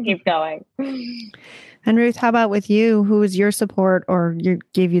and keep going. And Ruth, how about with you? Who was your support or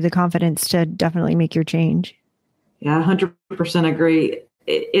gave you the confidence to definitely make your change? Yeah, 100% agree.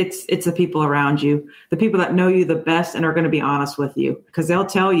 It's the people around you, the people that know you the best and are going to be honest with you, because they'll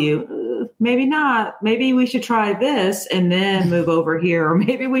tell you, maybe not, maybe we should try this and then move over here, or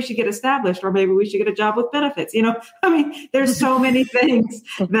maybe we should get established, or maybe we should get a job with benefits. There's so many things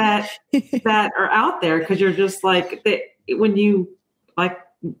that are out there, because you're just like, when you like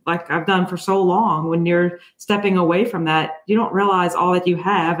I've done for so long, when you're stepping away from that, you don't realize all that you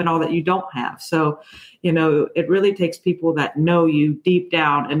have and all that you don't have. So, it really takes people that know you deep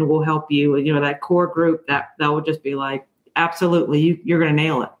down and will help you, that core group that will just be like, absolutely, you're going to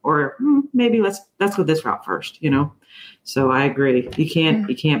nail it. Or maybe let's go this route first, So I agree. You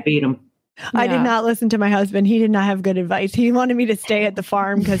can't beat them. I did not listen to my husband. He did not have good advice. He wanted me to stay at the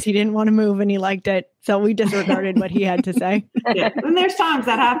farm because he didn't want to move and he liked it. So we disregarded what he had to say. Yeah. And there's times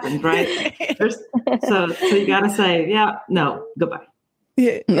that happens, right? So you got to say, yeah, no, goodbye.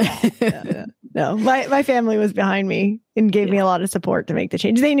 Yeah. No, my family was behind me and gave me a lot of support to make the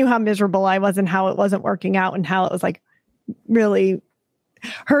change. They knew how miserable I was and how it wasn't working out and how it was like really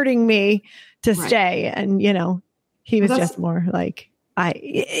hurting me to stay. And, he was just more like,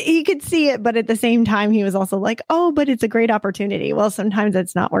 he could see it, but at the same time, he was also like, oh, but it's a great opportunity. Well, sometimes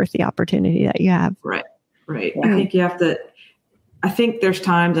it's not worth the opportunity that you have. Right. Yeah. I think there's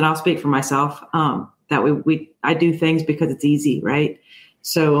times, and I'll speak for myself, that I do things because it's easy, right?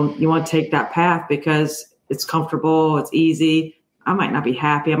 So you want to take that path because it's comfortable, it's easy. I might not be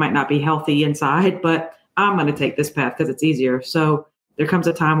happy, I might not be healthy inside, but I'm going to take this path because it's easier. So there comes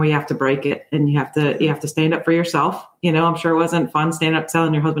a time where you have to break it, and you have to stand up for yourself. I'm sure it wasn't fun standing up,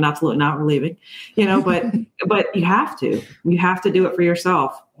 telling your husband absolutely not, we're leaving, but you have to do it for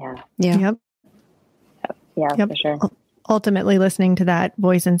yourself. Yeah. Yeah, for sure. Ultimately listening to that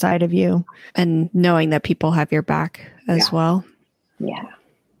voice inside of you and knowing that people have your back as well.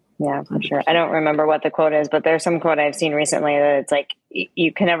 Yeah, for sure. I don't remember what the quote is, but there's some quote I've seen recently that it's like,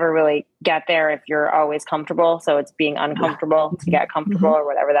 you can never really get there if you're always comfortable. So it's being uncomfortable to get comfortable, or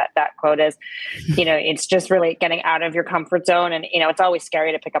whatever that quote is. It's just really getting out of your comfort zone. And, it's always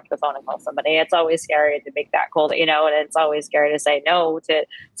scary to pick up the phone and call somebody. It's always scary to make that call, and it's always scary to say no to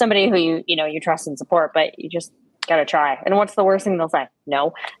somebody who you trust and support, but you just got to try. And what's the worst thing they'll say?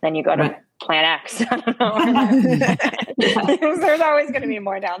 No. Then you go to plan X. I don't know. There's always going to be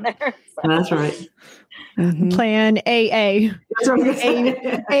more down there. So. That's right. Plan AA. That's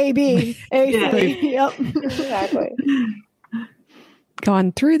right. A, B, A, C. Yep. Exactly.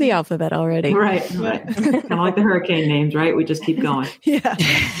 Gone through the alphabet already. Right. Kind of like the hurricane names, right? We just keep going. Yeah.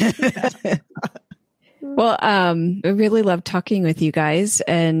 Well, I really love talking with you guys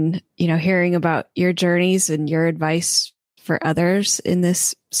and, hearing about your journeys and your advice for others in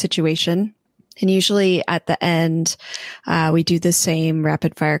this situation. And usually at the end, we do the same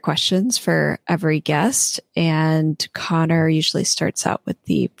rapid fire questions for every guest. And Connor usually starts out with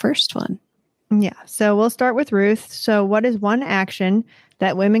the first one. Yeah. So we'll start with Ruth. So what is one action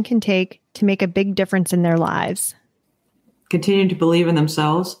that women can take to make a big difference in their lives? Continue to believe in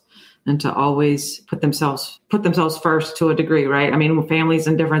themselves and to always put themselves first to a degree, right? I mean, with families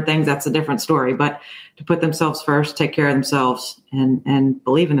and different things, that's a different story, but to put themselves first, take care of themselves and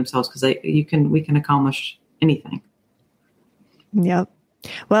believe in themselves, because we can accomplish anything. Yep.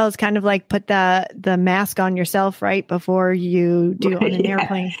 Well, it's kind of like put the mask on yourself right before you do on an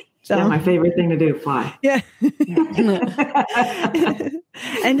airplane. So my favorite thing to do, fly. Yeah.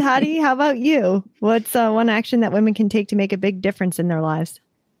 And Hadi, how about you? What's one action that women can take to make a big difference in their lives?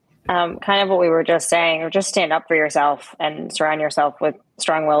 kind of what we were just saying, or just stand up for yourself and surround yourself with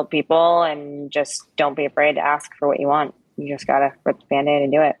strong-willed people, and just don't be afraid to ask for what you want. You just got to rip the Band-Aid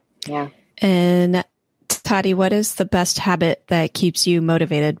and do it. Yeah. And Tati, what is the best habit that keeps you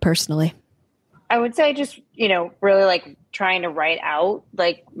motivated personally? I would say just, really like trying to write out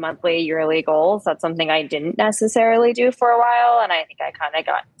like monthly, yearly goals. That's something I didn't necessarily do for a while. And I think I kind of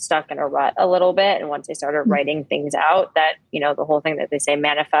got stuck in a rut a little bit. And once I started writing things out, that, the whole thing that they say,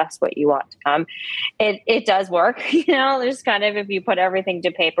 manifest what you want to come, it does work. There's kind of, if you put everything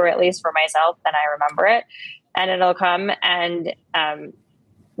to paper, at least for myself, then I remember it and it'll come. And,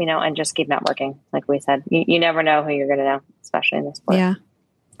 and just keep networking. Like we said, you never know who you're going to know, especially in this sport. Yeah.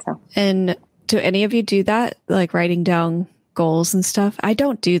 So. And do any of you do that? Like writing down goals and stuff? I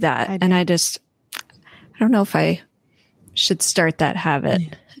don't do that. And I don't know if I should start that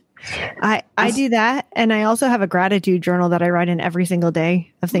habit. I do that. And I also have a gratitude journal that I write in every single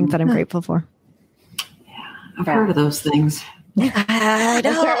day of things that I'm grateful for. Yeah, I've heard of those things. I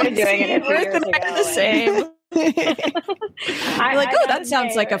started doing it a few years ago. The same. I'm like, that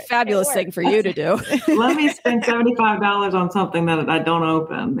sounds like a fabulous thing for you to do. Let me spend $75 on something that I don't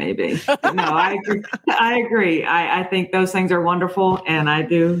open, maybe. No, I agree. I think those things are wonderful, and I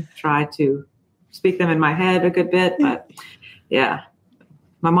do try to speak them in my head a good bit. But yeah,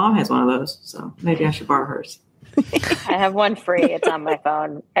 my mom has one of those, so maybe I should borrow hers. I have one free. It's on my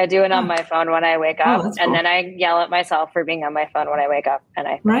phone. I do it on my phone when I wake up, and then I yell at myself for being on my phone when I wake up, and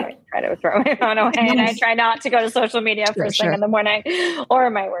I try to throw my phone away. And I try not to go to social media first thing in the morning or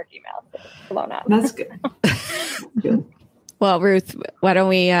my work email. Blown up. That's good. Good. Well, Ruth, why don't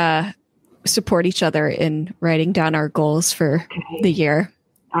we support each other in writing down our goals for the year?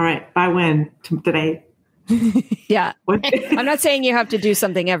 All right. By when? Today? Yeah. I'm not saying you have to do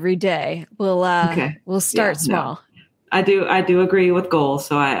something every day. We'll start small. No. I do agree with goals.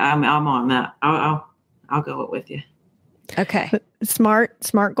 So I'm on that. I'll go with you. Okay. Smart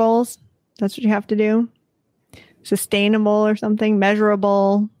goals. That's what you have to do. Sustainable or something,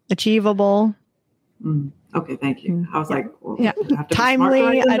 measurable, achievable. Okay. Thank you. I was like, well, have to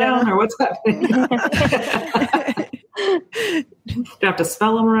timely. I don't know. Or what's happening? Do you have to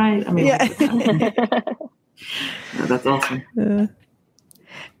spell them right? I mean, no, that's awesome.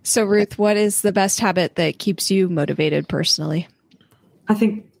 So, Ruth, what is the best habit that keeps you motivated personally? I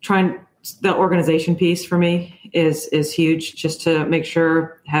think the organization piece for me is huge, just to make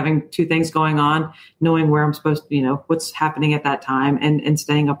sure having two things going on, knowing where I'm supposed to, what's happening at that time, and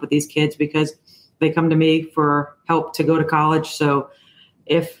staying up with these kids, because they come to me for help to go to college. So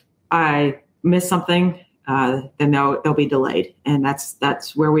if I miss something, then they'll be delayed. And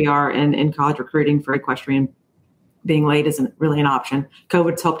that's where we are in college recruiting for equestrian. Being late isn't really an option.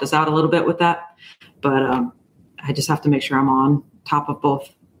 COVID's helped us out a little bit with that, but I just have to make sure I'm on top of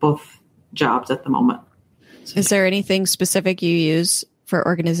both jobs at the moment. So. Is there anything specific you use for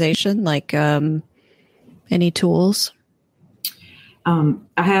organization, like any tools? I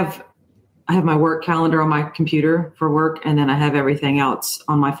have my work calendar on my computer for work, and then I have everything else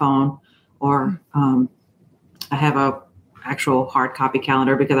on my phone, or I have a actual hard copy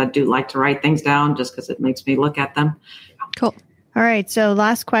calendar, because I do like to write things down just because it makes me look at them. Cool. All right. So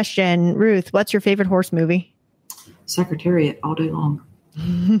last question, Ruth, what's your favorite horse movie? Secretariat all day long.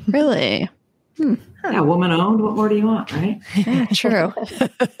 Really? Yeah, woman owned. What more do you want, right? Yeah, true.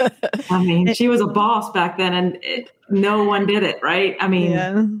 I mean, she was a boss back then, and no one did it, right? I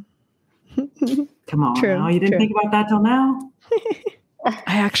mean, come on. True, now. You didn't think about that till now?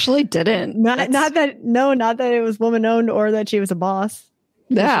 I actually didn't. Not that it was woman owned or that she was a boss.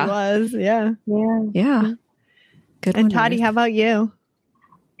 Yeah. She was. Yeah. Yeah. Good. And Tati, how about you?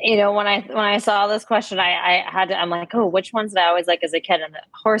 When I saw this question, I'm like, oh, which ones did I always like as a kid? And the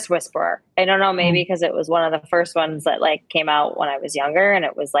Horse Whisperer. I don't know, maybe because it was one of the first ones that like came out when I was younger, and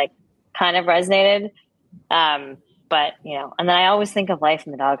it was like kind of resonated. But and then I always think of Life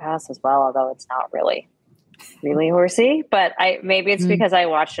in the Doghouse as well, although it's not really horsey, but maybe it's because I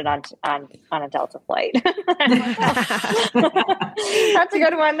watched it on a Delta flight. That's a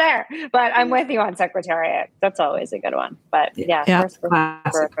good one there. But I'm with you on Secretariat. That's always a good one. But Horse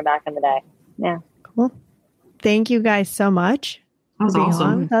Whisperer for back in the day. Yeah. Cool. Thank you guys so much. That was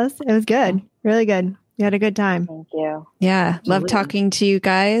awesome. With us. It was good. Really good. We had a good time. Thank you. Yeah. Love talking to you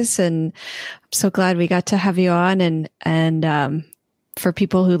guys. And I'm so glad we got to have you on, and for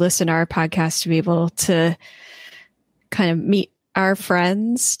people who listen to our podcast to be able to kind of meet our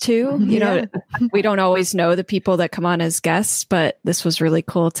friends too. We don't always know the people that come on as guests, but this was really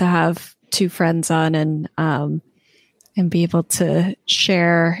cool to have two friends on and be able to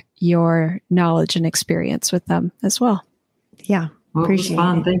share your knowledge and experience with them as well. Yeah. Well, it was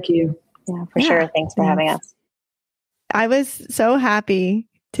fun. Thank you. Yeah, for sure. Thanks for having us. I was so happy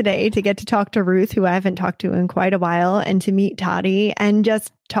today to get to talk to Ruth, who I haven't talked to in quite a while, and to meet Toddy and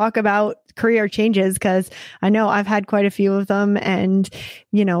just talk about career changes, because I know I've had quite a few of them. And,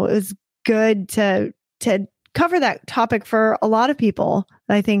 it was good to cover that topic for a lot of people.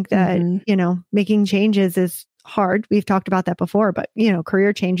 I think that, making changes is hard. We've talked about that before, but,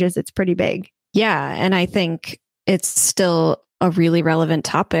 career changes, it's pretty big. Yeah. And I think it's still a really relevant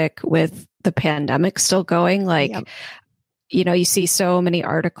topic with the pandemic still going. You see so many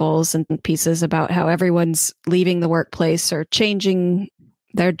articles and pieces about how everyone's leaving the workplace or changing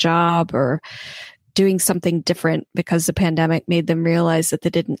their job or doing something different because the pandemic made them realize that they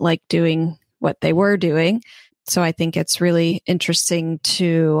didn't like doing what they were doing. So I think it's really interesting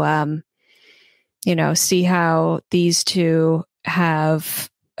to, see how these two have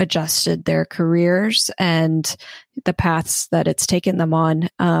adjusted their careers and the paths that it's taken them on,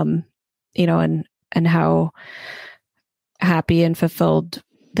 and how happy and fulfilled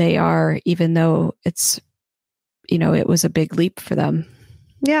they are, even though it's, it was a big leap for them.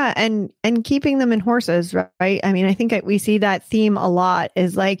 Yeah. And keeping them in horses, right? I mean, I think we see that theme a lot,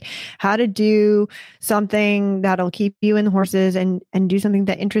 is like how to do something that'll keep you in the horses and do something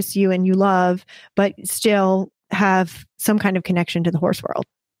that interests you and you love, but still have some kind of connection to the horse world.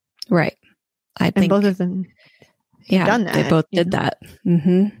 Right. I think both of them done that. They both did that.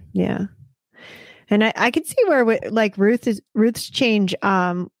 Mm-hmm. Yeah. And I could see where Ruth's change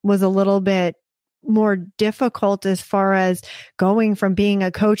was a little bit more difficult as far as going from being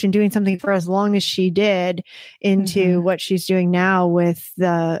a coach and doing something for as long as she did into what she's doing now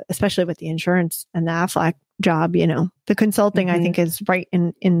especially with the insurance and the Aflac job. The consulting I think is right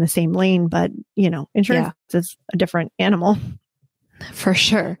in the same lane, but insurance is a different animal. For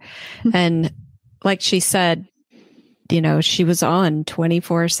sure. And like she said, she was on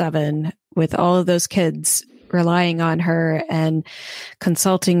 24/7 with all of those kids relying on her and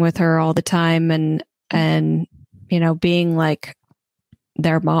consulting with her all the time and being like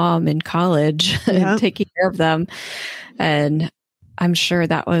their mom in college and taking care of them. And I'm sure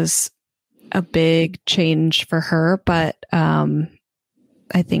that was a big change for her, but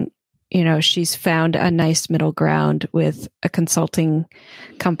I think she's found a nice middle ground with a consulting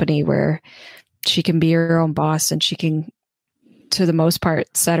company where she can be her own boss and she can, to the most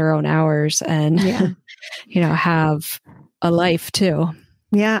part, set her own hours and, have a life too.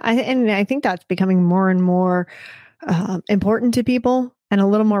 Yeah. I think that's becoming more and more important to people and a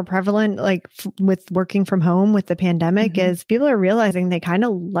little more prevalent, like with working from home with the pandemic, is people are realizing they kind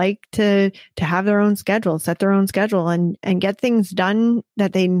of like to have their own schedule, set their own schedule and get things done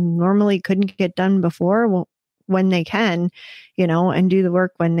that they normally couldn't get done before when they can, and do the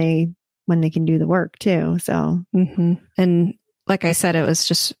work when they can do the work too. So, and like I said, it was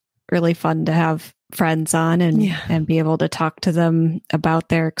just really fun to have friends on and be able to talk to them about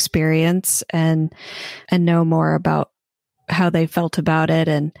their experience and know more about how they felt about it.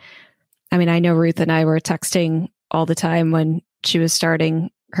 And I mean, I know Ruth and I were texting all the time when she was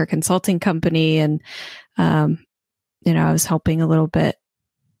starting her consulting company, and I was helping a little bit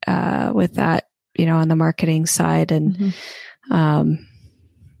with that, on the marketing side. And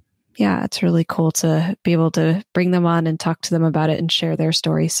it's really cool to be able to bring them on and talk to them about it and share their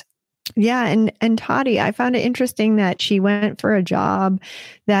stories. Yeah. And Toddy, I found it interesting that she went for a job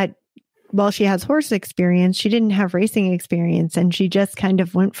that, while she has horse experience, she didn't have racing experience, and she just kind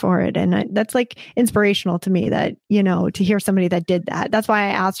of went for it. And that's like inspirational to me that, to hear somebody that did that. That's why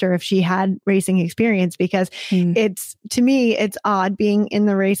I asked her if she had racing experience, because to me, it's odd being in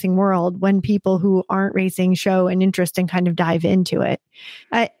the racing world when people who aren't racing show an interest and kind of dive into it.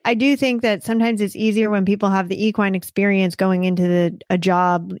 I do think that sometimes it's easier when people have the equine experience going into a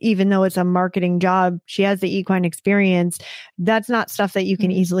job, even though it's a marketing job. She has the equine experience. That's not stuff that you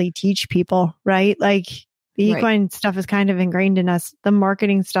can easily teach people, right? Like the equine stuff is kind of ingrained in us. The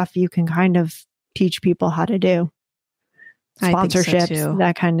marketing stuff you can kind of teach people how to do. Sponsorships,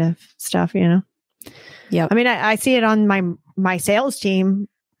 that kind of stuff, Yeah. I mean, I see it on my sales team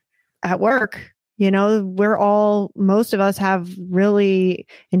at work. Most of us have really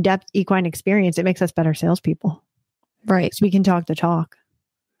in-depth equine experience. It makes us better salespeople. Right. So we can talk the talk.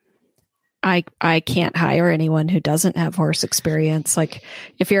 I can't hire anyone who doesn't have horse experience. Like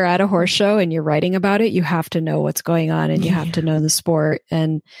if you're at a horse show and you're writing about it, you have to know what's going on and you have to know the sport.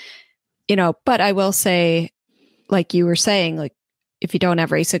 And, but I will say, like you were saying, like if you don't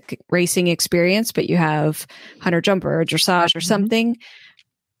have racing experience, but you have hunter jumper or dressage or something,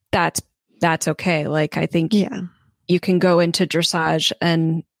 that's okay. Like I think you can go into dressage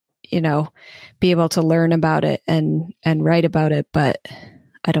and be able to learn about it and write about it. But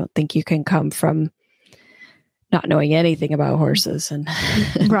I don't think you can come from not knowing anything about horses and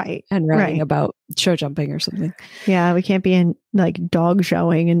right and writing about show jumping or something. Yeah, we can't be in like dog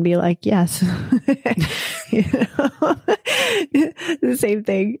showing and be like, yes. The same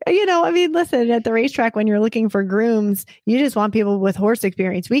thing. Listen, at the racetrack, when you're looking for grooms, you just want people with horse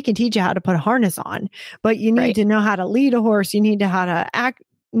experience. We can teach you how to put a harness on, but you need to know how to lead a horse. You need to know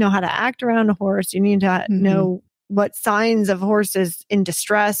how to act around a horse. You need to know what signs of horses in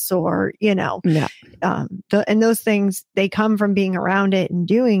distress or, and those things, they come from being around it and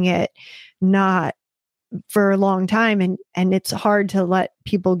doing it, not for a long time. And it's hard to let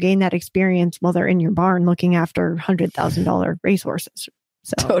people gain that experience while they're in your barn looking after $100,000 racehorses.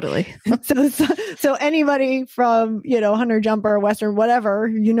 So totally. so anybody from, hunter jumper, Western, whatever,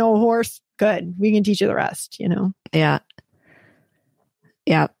 a horse, good. We can teach you the rest, Yeah.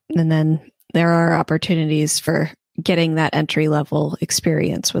 Yeah. And then there are opportunities for getting that entry level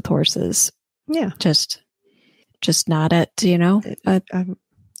experience with horses. Yeah. Just not at, a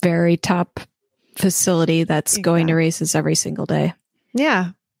very top facility that's going to races every single day. Yeah.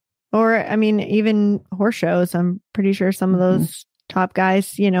 Or, even horse shows. I'm pretty sure some of those top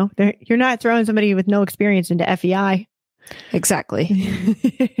guys, you're not throwing somebody with no experience into FEI. Exactly.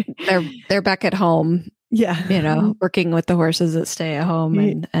 They're back at home. Yeah. Working with the horses that stay at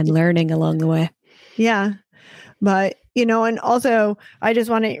home and learning along the way. Yeah. But, and also I just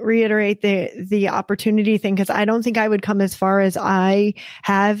want to reiterate the opportunity thing, because I don't think I would come as far as I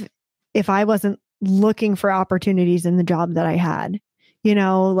have if I wasn't looking for opportunities in the job that I had,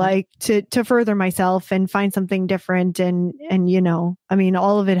 like to further myself and find something different. And,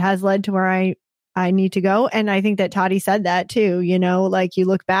 all of it has led to where I need to go. And I think that Toddy said that too, like you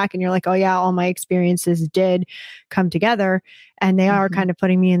look back and you're like, oh yeah, all my experiences did come together and they are kind of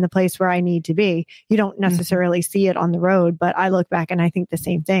putting me in the place where I need to be. You don't necessarily see it on the road, but I look back and I think the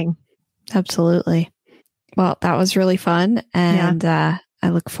same thing. Absolutely. Well, that was really fun. And I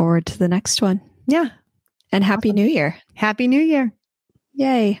look forward to the next one. Yeah. And Happy New Year. Happy New Year.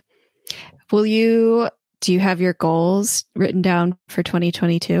 Yay. Do you have your goals written down for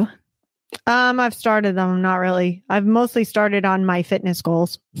 2022? I've started them. Not really. I've mostly started on my fitness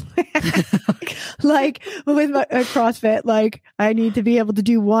goals. Like with my CrossFit, like I need to be able to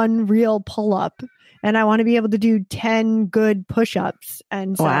do one real pull-up and I want to be able to do 10 good push-ups.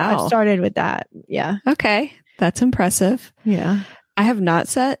 And so I've started with that. Yeah. Okay. That's impressive. Yeah. I have not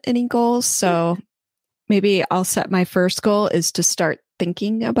set any goals. So maybe I'll set my first goal is to start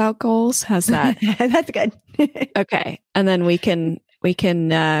thinking about goals. How's that? That's good. Okay. And then we can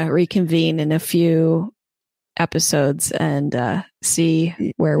reconvene in a few episodes and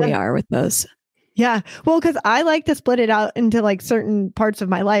see where we are with those. Yeah. Well, because I like to split it out into like certain parts of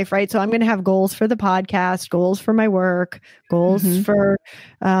my life, right? So I'm going to have goals for the podcast, goals for my work, goals for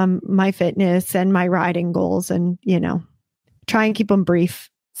my fitness and my riding goals, and, try and keep them brief.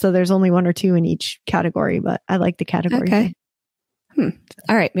 So there's only one or two in each category, but I like the category. Okay.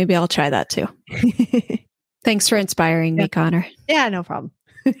 All right. Maybe I'll try that too. Thanks for inspiring me, Connor. Yeah, no problem.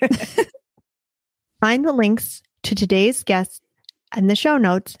 Find the links to today's guests and the show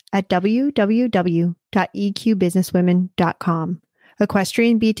notes at www.eqbusinesswomen.com.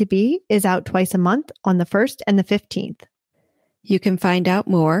 Equestrian B2B is out twice a month on the 1st and the 15th. You can find out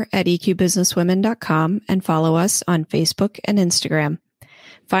more at eqbusinesswomen.com and follow us on Facebook and Instagram.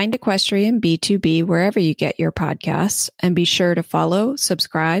 Find Equestrian B2B wherever you get your podcasts, and be sure to follow,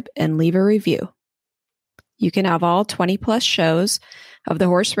 subscribe, and leave a review. You can have all 20 plus shows of the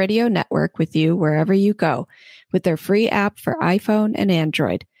Horse Radio Network with you wherever you go with their free app for iPhone and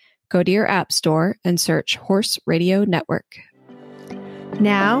Android. Go to your app store and search Horse Radio Network.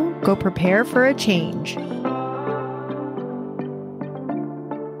 Now, go prepare for a change.